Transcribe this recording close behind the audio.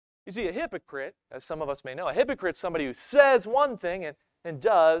You see, a hypocrite, as some of us may know, a hypocrite is somebody who says one thing and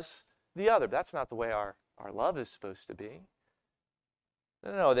does the other. But that's not the way our love is supposed to be.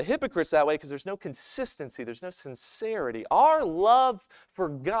 No, the hypocrite's that way because there's no consistency, there's no sincerity. Our love for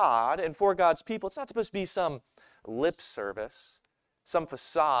God and for God's people, it's not supposed to be some lip service, some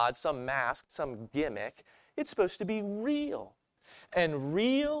facade, some mask, some gimmick. It's supposed to be real. And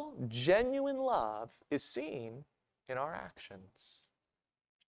real, genuine love is seen in our actions.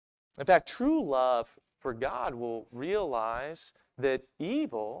 In fact, true love for God will realize that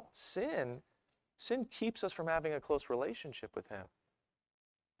evil, sin keeps us from having a close relationship with Him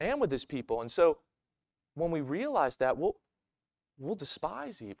and with His people. And so when we realize that, we'll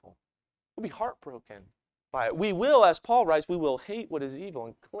despise evil. We'll be heartbroken by it. We will, as Paul writes, we will hate what is evil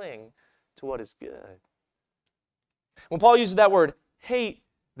and cling to what is good. When Paul uses that word hate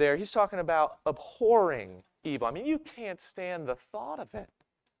there, he's talking about abhorring evil. I mean, you can't stand the thought of it.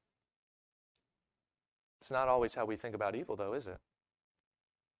 It's not always how we think about evil, though, is it?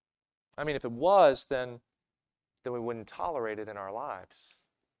 I mean, if it was, then we wouldn't tolerate it in our lives,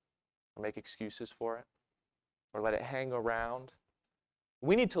 or make excuses for it, or let it hang around.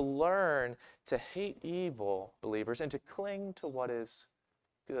 We need to learn to hate evil, believers, and to cling to what is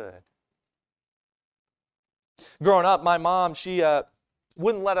good. Growing up, my mom, she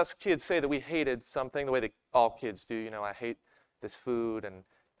wouldn't let us kids say that we hated something the way that all kids do. You know, I hate this food, and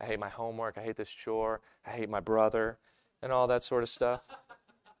I hate my homework, I hate this chore, I hate my brother, and all that sort of stuff.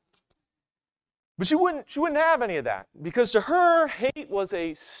 But she wouldn't have any of that, because to her, hate was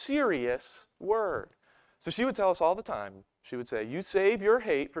a serious word. So she would tell us all the time, she would say, you save your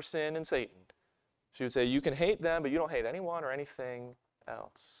hate for sin and Satan. She would say, you can hate them, but you don't hate anyone or anything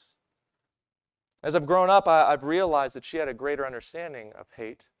else. As I've grown up, I've realized that she had a greater understanding of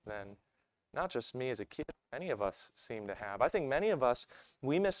hate than not just me as a kid, many of us seem to have. I think many of us,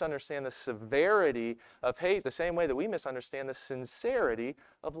 we misunderstand the severity of hate the same way that we misunderstand the sincerity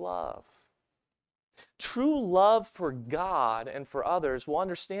of love. True love for God and for others will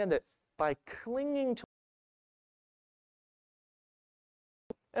understand that by clinging to,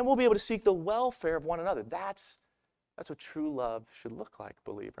 and we'll be able to seek the welfare of one another. That's what true love should look like,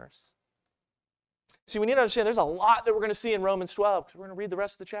 believers. See, we need to understand there's a lot that we're going to see in Romans 12, because we're going to read the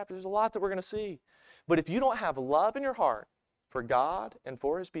rest of the chapter. There's a lot that we're going to see. But if you don't have love in your heart for God and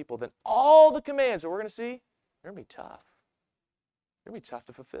for His people, then all the commands that we're going to see, they're going to be tough. They're going to be tough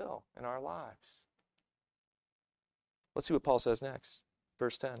to fulfill in our lives. Let's see what Paul says next.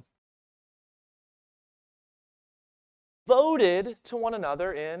 Verse 10. Devoted to one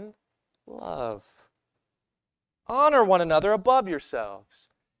another in love. Honor one another above yourselves.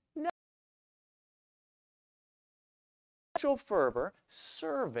 Natural fervor,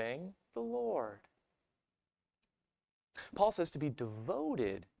 serving the Lord. Paul says to be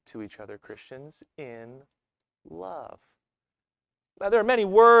devoted to each other, Christians, in love. Now, there are many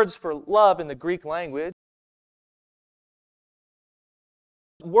words for love in the Greek language.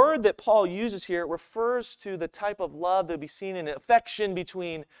 The word that Paul uses here refers to the type of love that would be seen in affection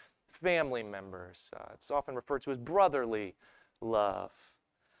between family members. It's often referred to as brotherly love.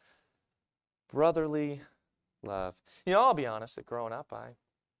 Brotherly love. You know, I'll be honest that growing up, I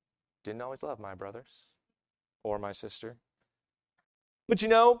didn't always love my brothers or my sister. But you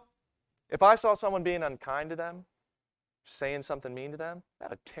know, if I saw someone being unkind to them, saying something mean to them, that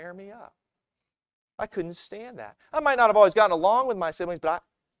would tear me up. I couldn't stand that. I might not have always gotten along with my siblings, but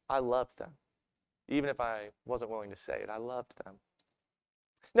I loved them. Even if I wasn't willing to say it, I loved them.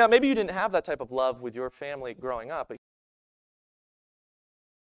 Now, maybe you didn't have that type of love with your family growing up, but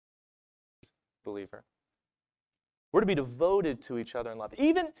believer, we're to be devoted to each other in love.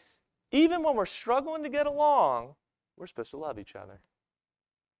 Even when we're struggling to get along, we're supposed to love each other.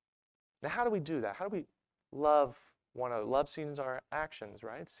 Now, how do we do that? How do we love one another? Love seen in our actions,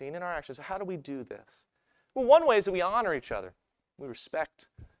 right? Seen in our actions. So how do we do this? Well, one way is that we honor each other. We respect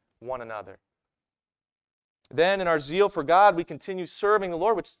one another. Then in our zeal for God, we continue serving the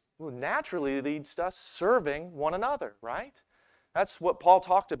Lord, which naturally leads to us serving one another, right? That's what Paul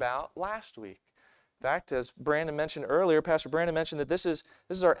talked about last week. In fact, as Brandon mentioned earlier, Pastor Brandon mentioned that this is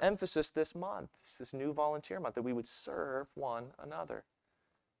our emphasis this month, this new volunteer month, that we would serve one another.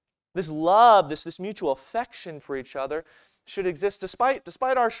 This love, this mutual affection for each other should exist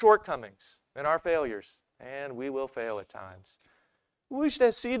despite our shortcomings and our failures, and we will fail at times. We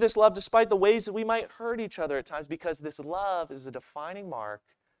should see this love despite the ways that we might hurt each other at times, because this love is a defining mark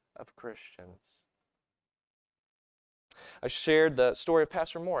of Christians. I shared the story of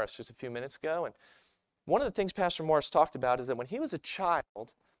Pastor Morris just a few minutes ago, and one of the things Pastor Morris talked about is that when he was a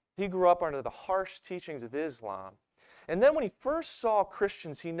child, he grew up under the harsh teachings of Islam. And then when he first saw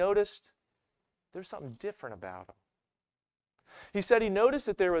Christians, he noticed there's something different about them. He said he noticed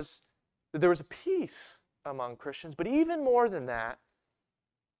that there was a peace among Christians, but even more than that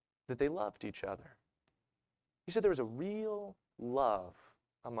they loved each other. He said there was a real love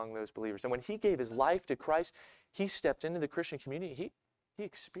among those believers. And when he gave his life to Christ, he stepped into the Christian community. He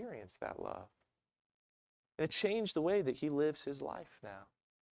experienced that love. And it changed the way that he lives his life now.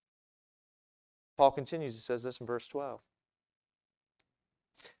 Paul continues, he says this in verse 12.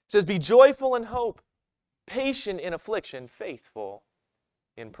 He says, be joyful in hope, patient in affliction, faithful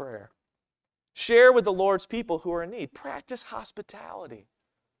in prayer. Share with the Lord's people who are in need. Practice hospitality.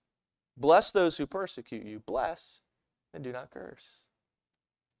 Bless those who persecute you. Bless and do not curse.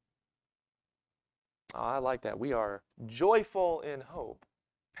 Oh, I like that. We are joyful in hope,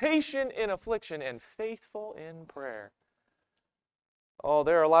 patient in affliction, and faithful in prayer. Oh,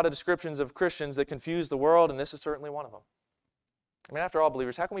 there are a lot of descriptions of Christians that confuse the world, and this is certainly one of them. I mean, after all,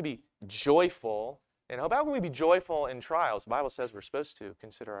 believers, how can we be joyful in hope? How can we be joyful in trials? The Bible says we're supposed to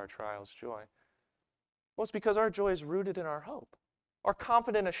consider our trials joy. Well, it's because our joy is rooted in our hope, our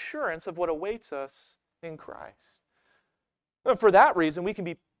confident assurance of what awaits us in Christ. And for that reason, we can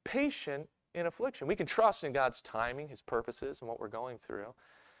be patient in affliction. We can trust in God's timing, His purposes, and what we're going through,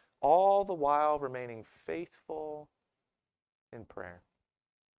 all the while remaining faithful in prayer.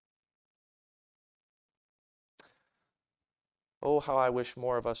 Oh, how I wish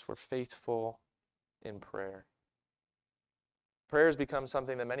more of us were faithful in prayer. Prayer has become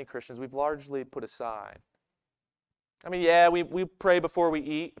something that many Christians, we've largely put aside. I mean, yeah, we pray before we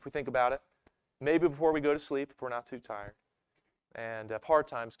eat, if we think about it. Maybe before we go to sleep, if we're not too tired. And if hard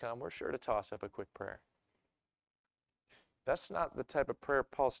times come, we're sure to toss up a quick prayer. That's not the type of prayer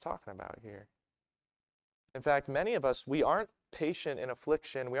Paul's talking about here. In fact, many of us, we aren't patient in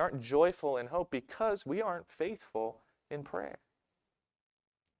affliction, we aren't joyful in hope because we aren't faithful in prayer.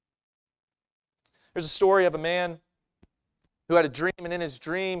 There's a story of a man who had a dream, and in his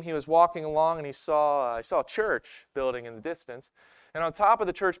dream he was walking along and he saw a church building in the distance. And on top of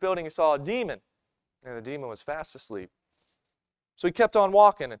the church building he saw a demon, and the demon was fast asleep. So he kept on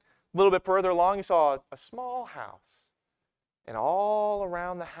walking, and a little bit further along he saw a small house. And all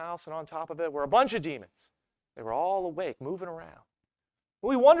around the house and on top of it were a bunch of demons. They were all awake, moving around.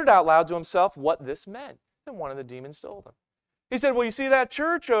 Well, he wondered out loud to himself what this meant. And one of the demons told him. He said, well, you see that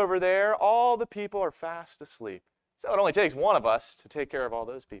church over there? All the people are fast asleep. So it only takes one of us to take care of all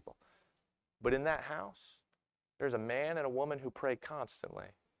those people. But in that house, there's a man and a woman who pray constantly.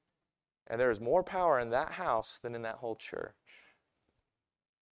 And there is more power in that house than in that whole church.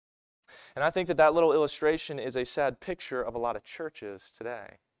 And I think that little illustration is a sad picture of a lot of churches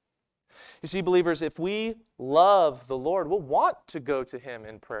today. You see, believers, if we love the Lord, we'll want to go to Him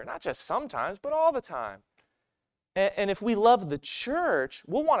in prayer. Not just sometimes, but all the time. And if we love the church,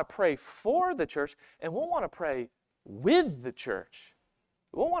 we'll want to pray for the church, and we'll want to pray with the church.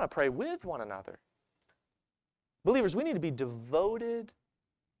 We'll want to pray with one another. Believers, we need to be devoted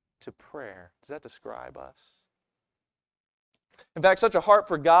to prayer. Does that describe us? In fact, such a heart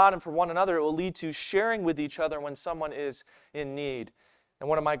for God and for one another, it will lead to sharing with each other when someone is in need. And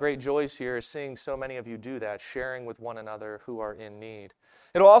one of my great joys here is seeing so many of you do that, sharing with one another who are in need.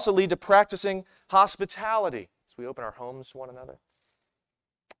 It will also lead to practicing hospitality as we open our homes to one another.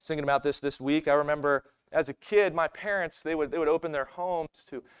 Thinking about this week, I remember as a kid, my parents, they would open their homes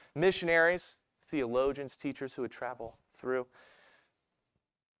to missionaries, theologians, teachers who would travel through.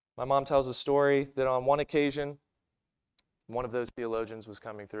 My mom tells a story that on one occasion, one of those theologians was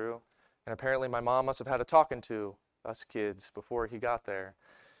coming through, and apparently my mom must have had a talking to us kids before he got there,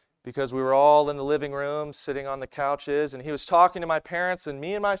 because we were all in the living room sitting on the couches, and he was talking to my parents, and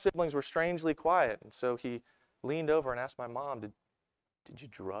me and my siblings were strangely quiet. And so he leaned over and asked my mom, did you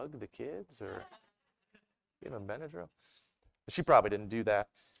drug the kids or give them Benadryl? She probably didn't do that.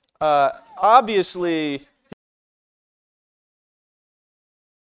 Obviously,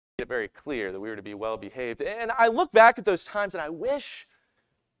 it very clear that we were to be well behaved. And I look back at those times and I wish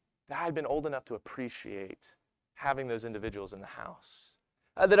that I'd been old enough to appreciate having those individuals in the house.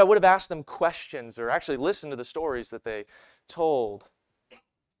 That I would have asked them questions or actually listened to the stories that they told.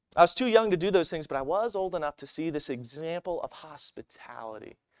 I was too young to do those things, but I was old enough to see this example of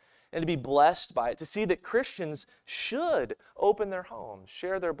hospitality and to be blessed by it, to see that Christians should open their homes,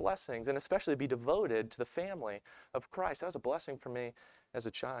 share their blessings, and especially be devoted to the family of Christ. That was a blessing for me as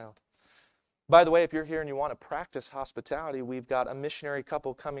a child. By the way, if you're here and you want to practice hospitality, we've got a missionary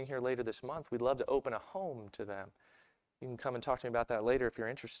couple coming here later this month. We'd love to open a home to them. You can come and talk to me about that later if you're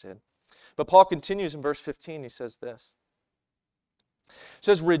interested. But Paul continues in verse 15. He says this. He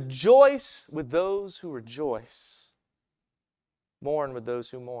says, rejoice with those who rejoice. Mourn with those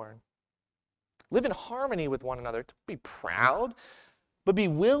who mourn. Live in harmony with one another. Don't be proud, but be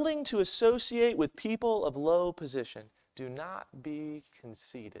willing to associate with people of low position. Do not be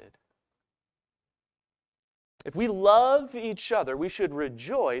conceited. If we love each other, we should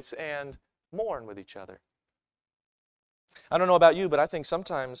rejoice and mourn with each other. I don't know about you, but I think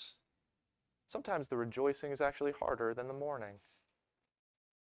sometimes the rejoicing is actually harder than the mourning.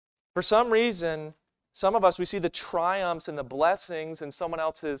 For some reason, some of us, we see the triumphs and the blessings in someone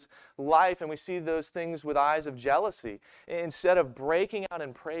else's life, and we see those things with eyes of jealousy, instead of breaking out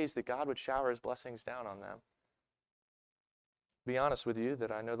in praise that God would shower His blessings down on them. Be honest with you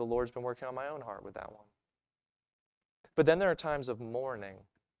that I know the Lord's been working on my own heart with that one. But then there are times of mourning.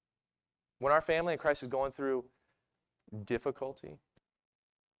 When our family in Christ is going through difficulty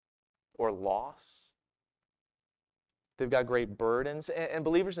or loss, they've got great burdens. And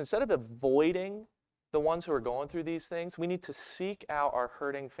believers, instead of avoiding the ones who are going through these things, we need to seek out our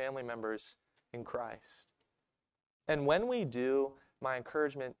hurting family members in Christ. And when we do, my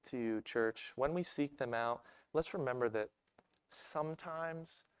encouragement to you, church, when we seek them out, let's remember that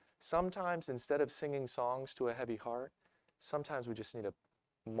sometimes instead of singing songs to a heavy heart, sometimes we just need to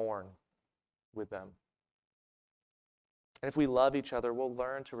mourn with them. And if we love each other, we'll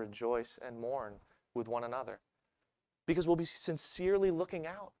learn to rejoice and mourn with one another, because we'll be sincerely looking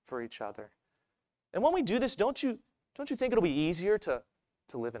out for each other. And when we do this, don't you think it'll be easier to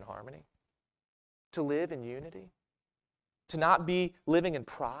live in harmony, to live in unity, to not be living in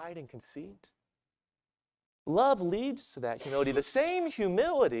pride and conceit? Love leads to that humility, the same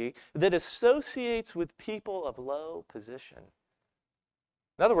humility that associates with people of low position.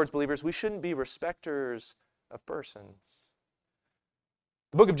 In other words, believers, we shouldn't be respecters of persons.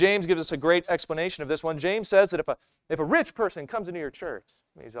 The book of James gives us a great explanation of this one. James says that if a rich person comes into your church,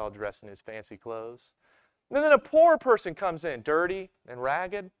 he's all dressed in his fancy clothes, and then a poor person comes in, dirty and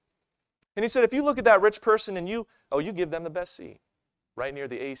ragged, and he said, if you look at that rich person and you give them the best seat, right near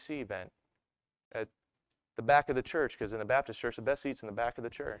the AC vent at the back of the church, because in the Baptist church, the best seat's in the back of the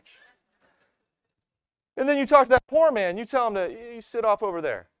church. And then you talk to that poor man, you tell him you sit off over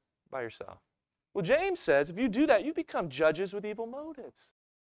there by yourself. Well, James says if you do that, you become judges with evil motives.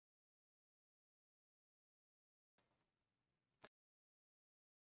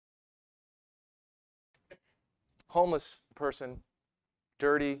 Homeless person,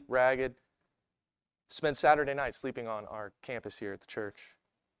 dirty, ragged, spent Saturday night sleeping on our campus here at the church.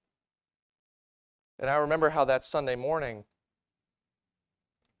 And I remember how that Sunday morning,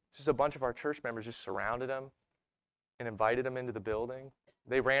 just a bunch of our church members just surrounded him and invited him into the building.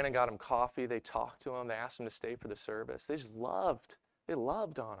 They ran and got him coffee. They talked to him. They asked him to stay for the service. They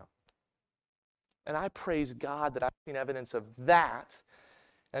loved on him. And I praise God that I've seen evidence of that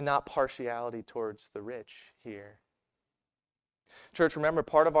and not partiality towards the rich here. Church, remember,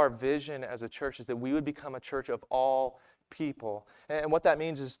 part of our vision as a church is that we would become a church of all people. And what that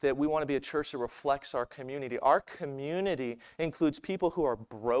means is that we want to be a church that reflects our community. Our community includes people who are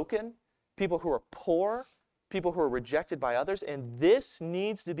broken, people who are poor, people who are rejected by others, and this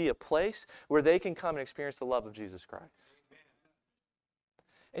needs to be a place where they can come and experience the love of Jesus Christ.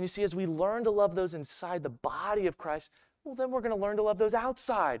 And you see, as we learn to love those inside the body of Christ, well, then we're going to learn to love those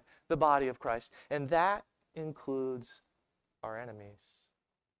outside the body of Christ, and that includes our enemies.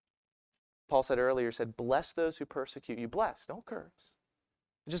 Paul said earlier, bless those who persecute you. Bless, don't curse.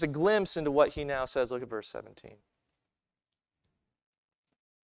 Just a glimpse into what he now says. Look at verse 17.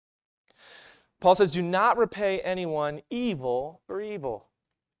 Paul says, do not repay anyone evil for evil.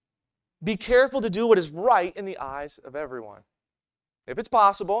 Be careful to do what is right in the eyes of everyone. If it's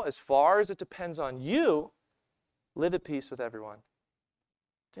possible, as far as it depends on you, live at peace with everyone.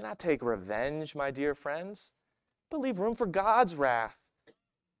 Do not take revenge, my dear friends, but leave room for God's wrath.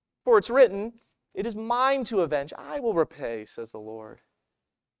 For it's written, it is mine to avenge. I will repay, says the Lord.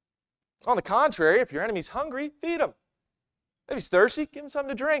 On the contrary, if your enemy's hungry, feed him. If he's thirsty, give him something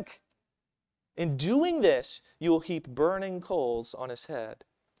to drink. In doing this, you will heap burning coals on his head.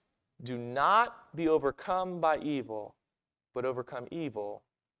 Do not be overcome by evil, but overcome evil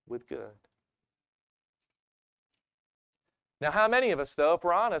with good. Now, how many of us, though, if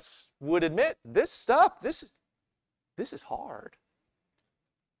we're honest, would admit this stuff, this is hard.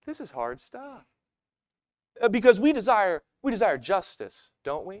 This is hard stuff. Because we desire justice,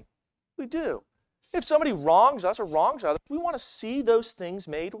 don't we? We do. If somebody wrongs us or wrongs others, we want to see those things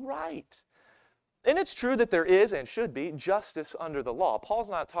made right. And it's true that there is and should be justice under the law.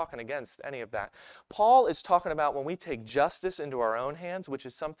 Paul's not talking against any of that. Paul is talking about when we take justice into our own hands, which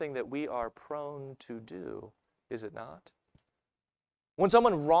is something that we are prone to do, is it not? When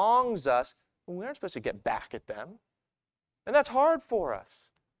someone wrongs us, we aren't supposed to get back at them. And that's hard for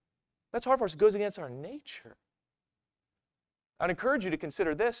us. That's hard for us. It goes against our nature. I'd encourage you to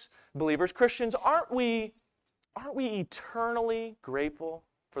consider this, believers. Christians, aren't we eternally grateful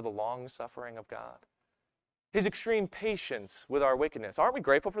for the long suffering of God? His extreme patience with our wickedness. Aren't we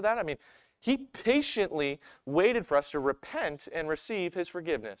grateful for that? I mean, he patiently waited for us to repent and receive his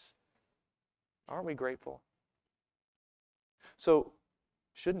forgiveness. Aren't we grateful? So,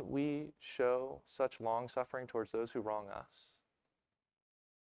 shouldn't we show such long suffering towards those who wrong us?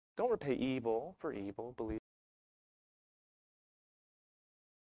 Don't repay evil for evil, believe.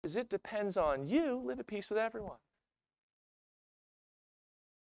 Because it depends on you, live at peace with everyone.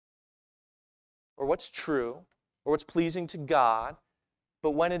 Or what's true, or what's pleasing to God.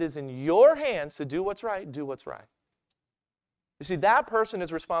 But when it is in your hands to do what's right, do what's right. You see, that person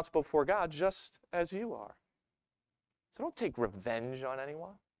is responsible for God just as you are. So don't take revenge on anyone.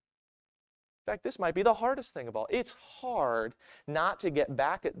 In fact, this might be the hardest thing of all. It's hard not to get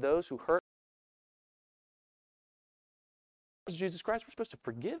back at those who hurt Jesus Christ. We're supposed to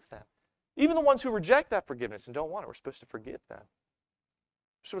forgive them. Even the ones who reject that forgiveness and don't want it, we're supposed to forgive them.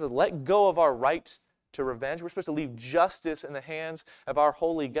 We're supposed to let go of our right to revenge. We're supposed to leave justice in the hands of our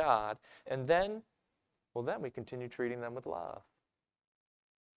holy God. And then we continue treating them with love.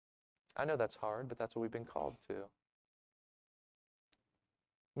 I know that's hard, but that's what we've been called to.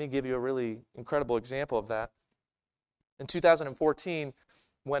 Let me give you a really incredible example of that. In 2014,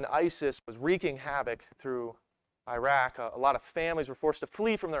 when ISIS was wreaking havoc through Iraq, a lot of families were forced to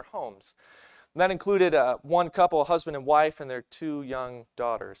flee from their homes. And that included one couple, a husband and wife, and their 2 young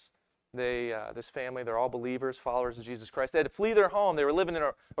daughters. This family, they're all believers, followers of Jesus Christ. They had to flee their home. They were living in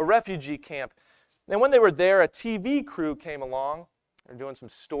a refugee camp. And when they were there, a TV crew came along. They're doing some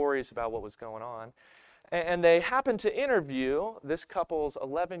stories about what was going on. And they happened to interview this couple's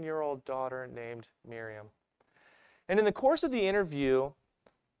 11-year-old daughter named Miriam. And in the course of the interview,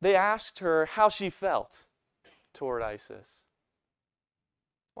 they asked her how she felt toward ISIS.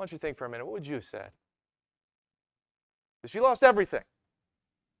 Why don't you think for a minute, what would you have said? Because she lost everything.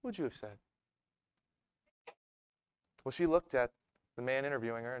 What would you have said? Well, she looked at the man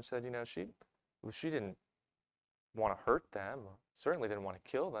interviewing her and said, she didn't want to hurt them, or certainly didn't want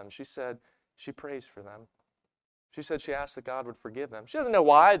to kill them. She said she prays for them. She said she asked that God would forgive them. She doesn't know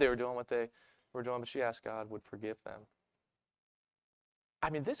why they were doing what they were doing, but she asked God would forgive them. I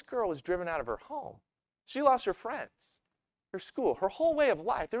mean, this girl was driven out of her home. She lost her friends, her school, her whole way of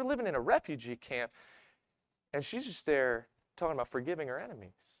life. They were living in a refugee camp, and she's just there talking about forgiving her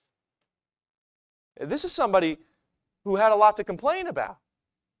enemies. This is somebody who had a lot to complain about.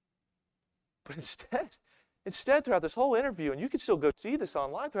 But instead, throughout this whole interview, and you can still go see this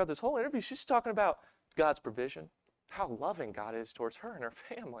online, throughout this whole interview, she's talking about God's provision, how loving God is towards her and her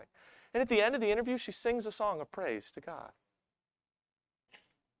family. And at the end of the interview, she sings a song of praise to God.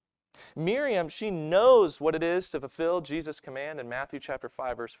 Miriam, she knows what it is to fulfill Jesus' command in Matthew chapter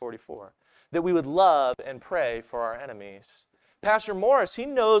 5, verse 44, that we would love and pray for our enemies. Pastor Morris, he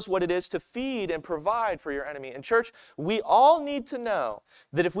knows what it is to feed and provide for your enemy. And church, we all need to know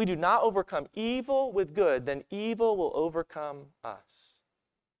that if we do not overcome evil with good, then evil will overcome us.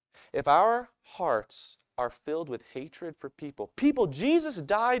 If our hearts are filled with hatred for people Jesus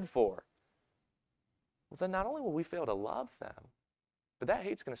died for, well, then not only will we fail to love them, but that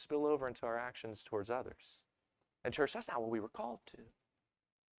hate's going to spill over into our actions towards others. And church, that's not what we were called to.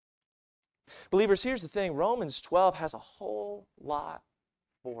 Believers, here's the thing. Romans 12 has a whole lot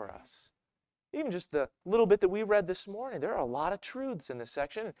for us. Even just the little bit that we read this morning, there are a lot of truths in this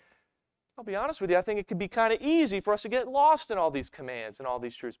section. I'll be honest with you, I think it could be kind of easy for us to get lost in all these commands and all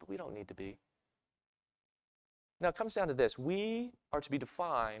these truths, but we don't need to be. Now, it comes down to this. We are to be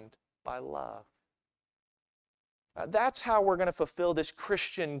defined by love. That's how we're going to fulfill this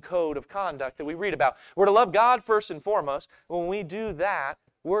Christian code of conduct that we read about. We're to love God first and foremost. When we do that,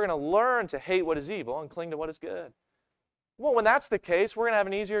 we're going to learn to hate what is evil and cling to what is good. Well, when that's the case, we're going to have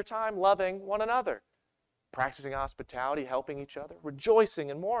an easier time loving one another, practicing hospitality, helping each other, rejoicing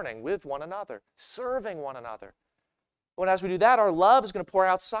and mourning with one another, serving one another. Well, as we do that, our love is going to pour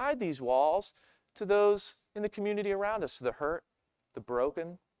outside these walls to those in the community around us, to the hurt, the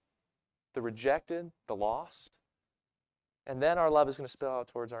broken, the rejected, the lost. And then our love is going to spill out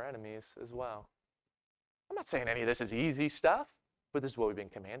towards our enemies as well. I'm not saying any of this is easy stuff, but this is what we've been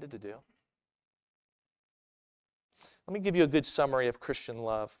commanded to do. Let me give you a good summary of Christian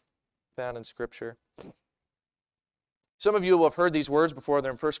love found in Scripture. Some of you will have heard these words before.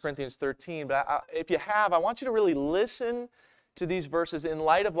 They're in 1 Corinthians 13. But if you have, I want you to really listen to these verses in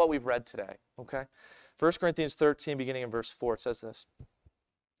light of what we've read today. Okay? 1 Corinthians 13, beginning in verse 4, it says this.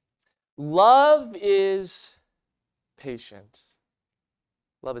 Love is patient.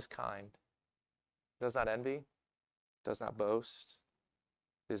 Love is kind. It does not envy, does not boast,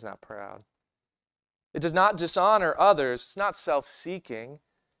 is not proud. It does not dishonor others. It's not self-seeking.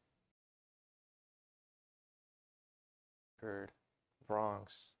 Heard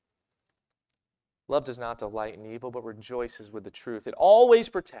wrongs. Love does not delight in evil, but rejoices with the truth. It always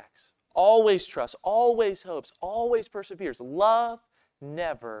protects, always trusts, always hopes, always perseveres. Love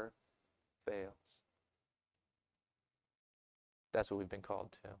never fails. That's what we've been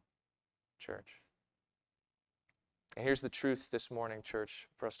called to, church. And here's the truth this morning, church,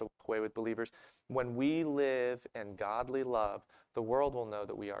 for us to walk away with believers. When we live in godly love, the world will know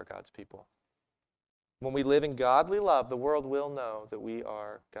that we are God's people. When we live in godly love, the world will know that we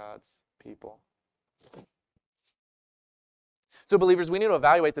are God's people. So believers, we need to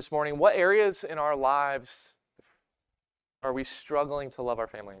evaluate this morning, what areas in our lives are we struggling to love our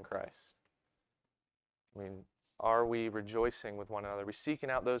family in Christ? I mean, are we rejoicing with one another? Are we seeking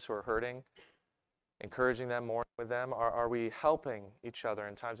out those who are hurting, encouraging them, mourning with them? Are we helping each other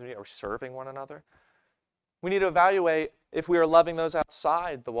in times of need? Are we serving one another? We need to evaluate if we are loving those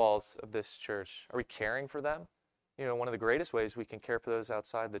outside the walls of this church. Are we caring for them? You know, one of the greatest ways we can care for those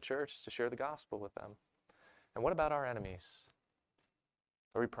outside the church is to share the gospel with them. And what about our enemies?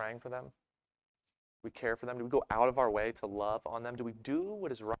 Are we praying for them? Do we care for them? Do we go out of our way to love on them? Do we do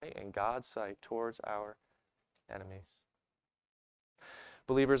what is right in God's sight towards our enemies?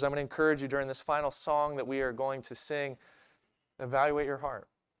 Believers, I'm going to encourage you during this final song that we are going to sing, evaluate your heart.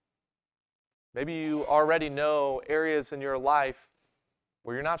 Maybe you already know areas in your life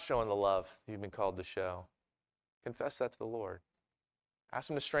where you're not showing the love you've been called to show. Confess that to the Lord. Ask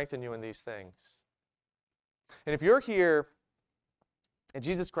Him to strengthen you in these things. And if you're here and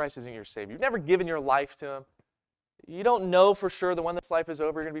Jesus Christ isn't your Savior, you've never given your life to Him, you don't know for sure that when this life is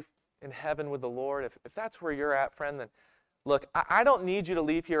over, you're going to be in heaven with the Lord. If that's where you're at, friend, then look, I don't need you to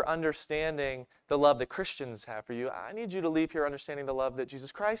leave here understanding the love that Christians have for you. I need you to leave here understanding the love that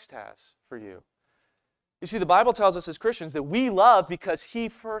Jesus Christ has for you. You see, the Bible tells us as Christians that we love because He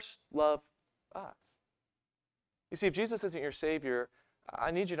first loved us. You see, if Jesus isn't your Savior,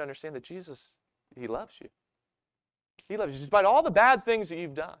 I need you to understand that Jesus, He loves you. He loves you despite all the bad things that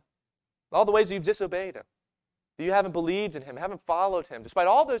you've done, all the ways that you've disobeyed Him, that you haven't believed in Him, haven't followed Him. Despite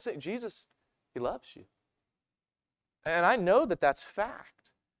all those things, Jesus, He loves you. And I know that that's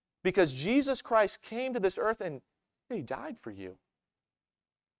fact because Jesus Christ came to this earth and He died for you.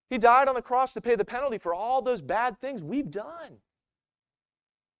 He died on the cross to pay the penalty for all those bad things we've done.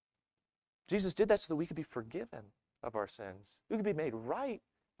 Jesus did that so that we could be forgiven of our sins. We could be made right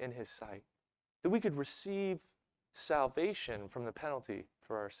in His sight. That we could receive salvation from the penalty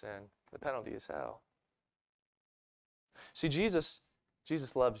for our sin. The penalty is hell. See, Jesus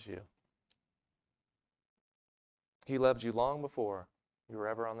loves you. He loved you long before you were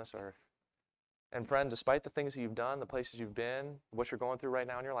ever on this earth. And friend, despite the things that you've done, the places you've been, what you're going through right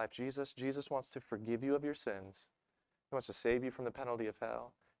now in your life, Jesus wants to forgive you of your sins. He wants to save you from the penalty of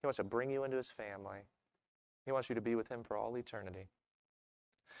hell. He wants to bring you into His family. He wants you to be with Him for all eternity.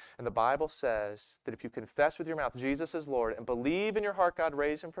 And the Bible says that if you confess with your mouth Jesus is Lord and believe in your heart God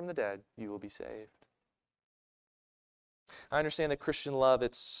raised Him from the dead, you will be saved. I understand that Christian love,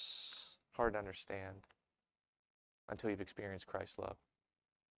 it's hard to understand until you've experienced Christ's love.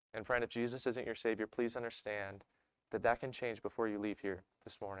 And friend, if Jesus isn't your Savior, please understand that that can change before you leave here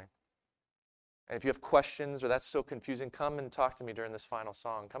this morning. And if you have questions or that's so confusing, come and talk to me during this final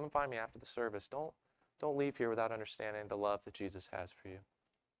song. Come and find me after the service. Don't leave here without understanding the love that Jesus has for you.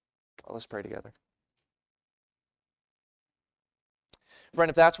 Well, let's pray together. Friend,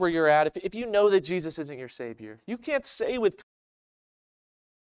 if that's where you're at, if you know that Jesus isn't your Savior, you can't say with...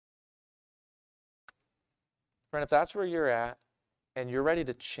 Friend, if that's where you're at and you're ready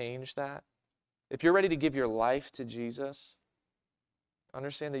to change that, if you're ready to give your life to Jesus,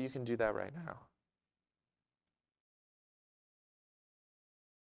 understand that you can do that right now.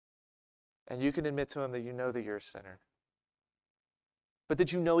 And you can admit to Him that you know that you're a sinner, but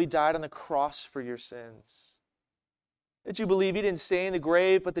that you know He died on the cross for your sins, that you believe He didn't stay in the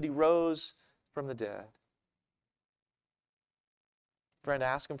grave, but that He rose from the dead. Friend,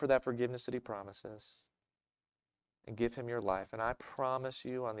 ask Him for that forgiveness that He promises and give Him your life. And I promise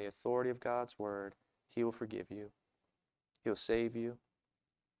you, on the authority of God's Word, He will forgive you. He'll save you.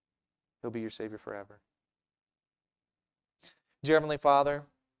 He'll be your Savior forever. Dear Heavenly Father,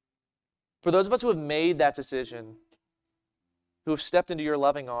 for those of us who have made that decision, who have stepped into your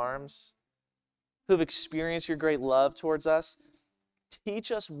loving arms, who have experienced your great love towards us,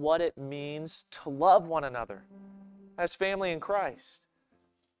 teach us what it means to love one another as family in Christ.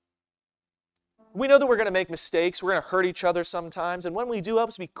 We know that we're going to make mistakes. We're going to hurt each other sometimes. And when we do, help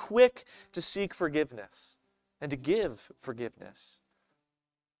us be quick to seek forgiveness and to give forgiveness.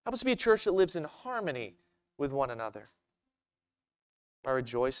 Help us be a church that lives in harmony with one another by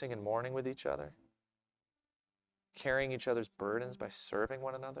rejoicing and mourning with each other, carrying each other's burdens by serving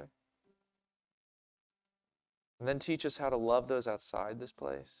one another. And then teach us how to love those outside this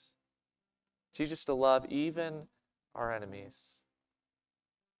place. Teach us to love even our enemies.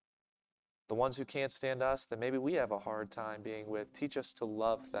 The ones who can't stand us, that maybe we have a hard time being with. Teach us to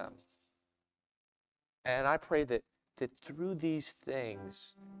love them. And I pray that through these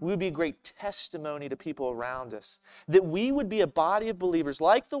things, we would be a great testimony to people around us. That we would be a body of believers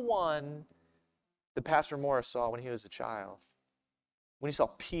like the one that Pastor Morris saw when he was a child. When he saw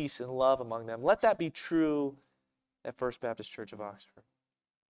peace and love among them. Let that be true at First Baptist Church of Oxford.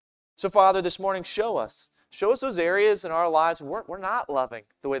 So, Father, this morning, show us those areas in our lives where we're not loving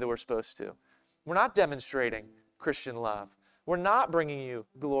the way that we're supposed to. We're not demonstrating Christian love. We're not bringing you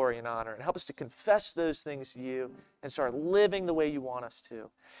glory and honor. And help us to confess those things to you and start living the way you want us to.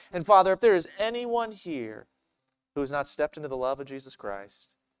 And Father, if there is anyone here who has not stepped into the love of Jesus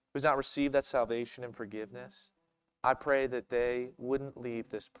Christ, who has not received that salvation and forgiveness, I pray that they wouldn't leave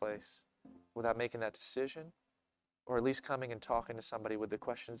this place without making that decision, or at least coming and talking to somebody with the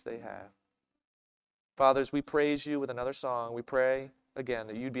questions they have. Fathers, we praise you with another song. We pray, again,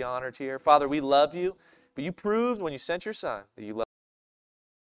 that you'd be honored here. Father, we love you, but you proved when you sent your Son that you love